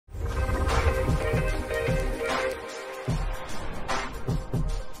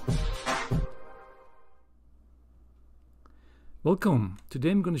Welcome! Today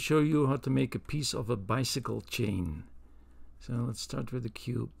I'm going to show you how to make a piece of a bicycle chain. So let's start with the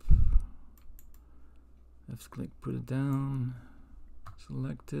cube. Left click, put it down,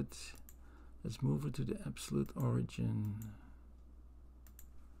 select it. Let's move it to the absolute origin.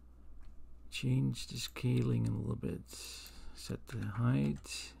 Change the scaling a little bit. Set the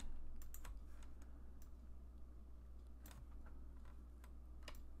height.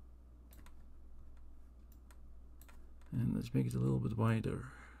 And let's make it a little bit wider,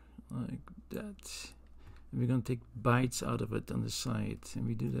 like that. And we're going to take bites out of it on the side, and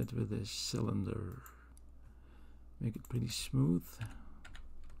we do that with a cylinder. Make it pretty smooth.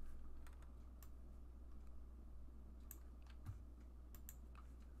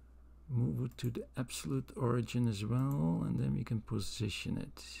 Move it to the absolute origin as well, and then we can position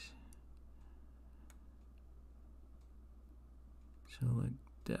it. So like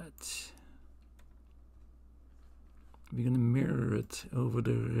that. We're going to mirror it over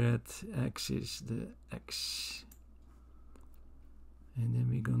the red axis, the X. And then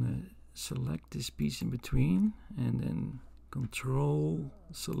we're going to select this piece in between and then Control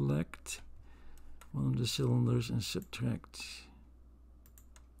select one of the cylinders and subtract.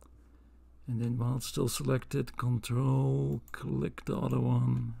 And then while it's still selected, Control click the other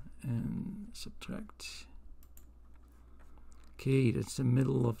one and subtract. Okay, that's the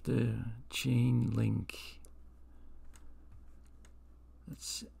middle of the chain link.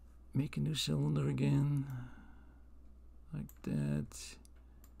 Let's make a new cylinder again, like that.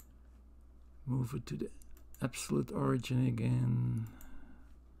 Move it to the absolute origin again,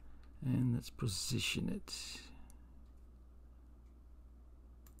 and let's position it.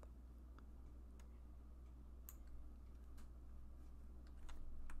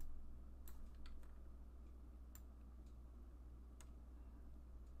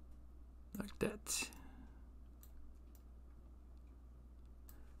 Like that.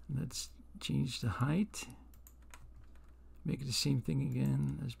 Let's change the height. Make it the same thing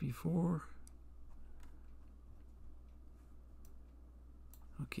again as before.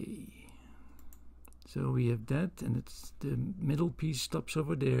 Okay. So we have that, and it's the middle piece stops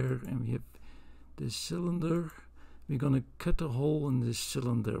over there, and we have the cylinder. We're going to cut a hole in this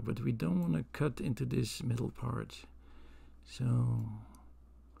cylinder, but we don't want to cut into this middle part. So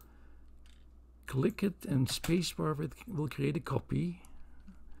click it, and spacebar will create a copy.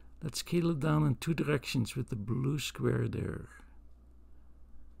 Let's scale it down in two directions with the blue square there.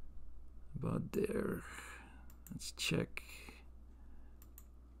 About there. Let's check.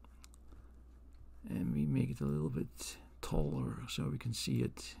 And we make it a little bit taller so we can see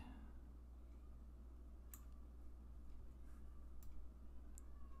it.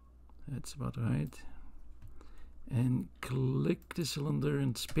 That's about right. And click the cylinder,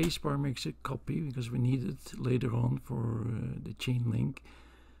 and spacebar makes a copy because we need it later on for the chain link.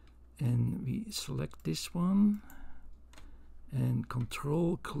 And we select this one and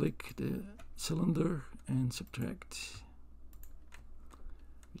Control click the cylinder and subtract.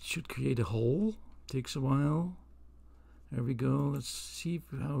 It should create a hole. Takes a while. There we go. Let's see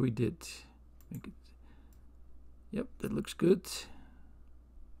how we did. Make it. Yep, that looks good. Let's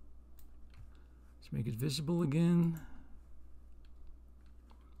make it visible again.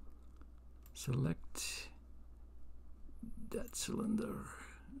 Select that cylinder.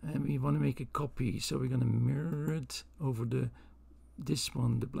 And we want to make a copy, so we're going to mirror it over this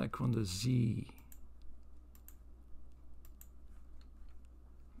one, the black one, the Z.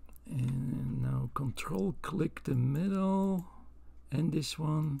 And now Control click the middle and this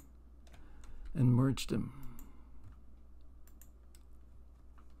one and merge them.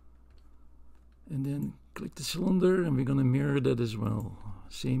 And then click the cylinder, and we're going to mirror that as well.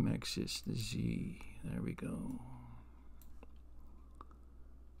 Same axis, the Z. There we go.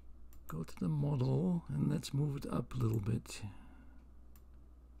 Go to the model, and let's move it up a little bit.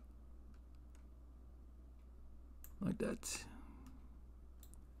 Like that.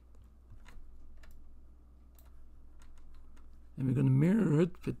 And we're going to mirror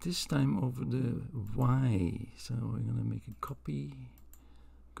it, but this time over the Y. So we're going to make a copy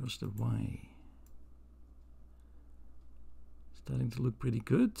across the Y. Starting to look pretty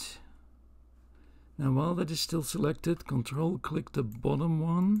good. Now while that is still selected, Control click the bottom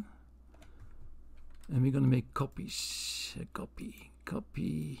one. And we're going to make copies. A copy,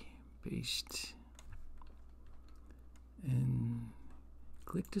 copy, paste. And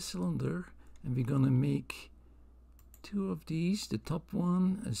click the cylinder. And we're going to make two of these. The top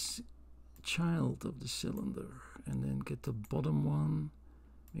one as child of the cylinder. And then get the bottom one.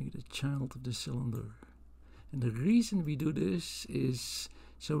 Make it a child of the cylinder. And the reason we do this is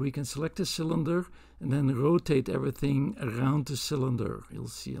So we can select a cylinder and then rotate everything around the cylinder. You'll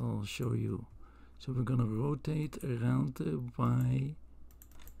see, I'll show you. So we're gonna rotate around the Y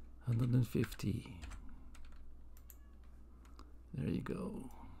 150. There you go.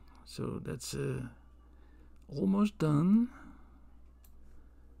 So that's almost done.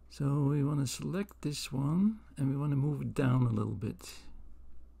 So we want to select this one and we want to move it down a little bit.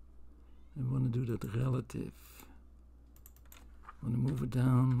 We want to do that relative. I want to move it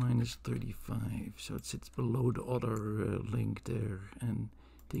down -35 so it sits below the other link there, and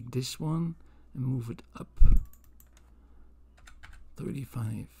take this one and move it up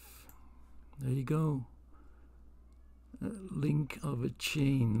 35. There you go. Link of a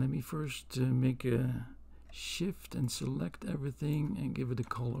chain. Let me first make a shift and select everything and give it a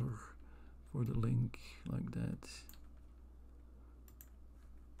color for the link like that.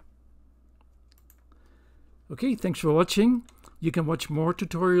 Okay, thanks for watching. You can watch more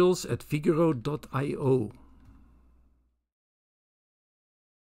tutorials at figuro.io.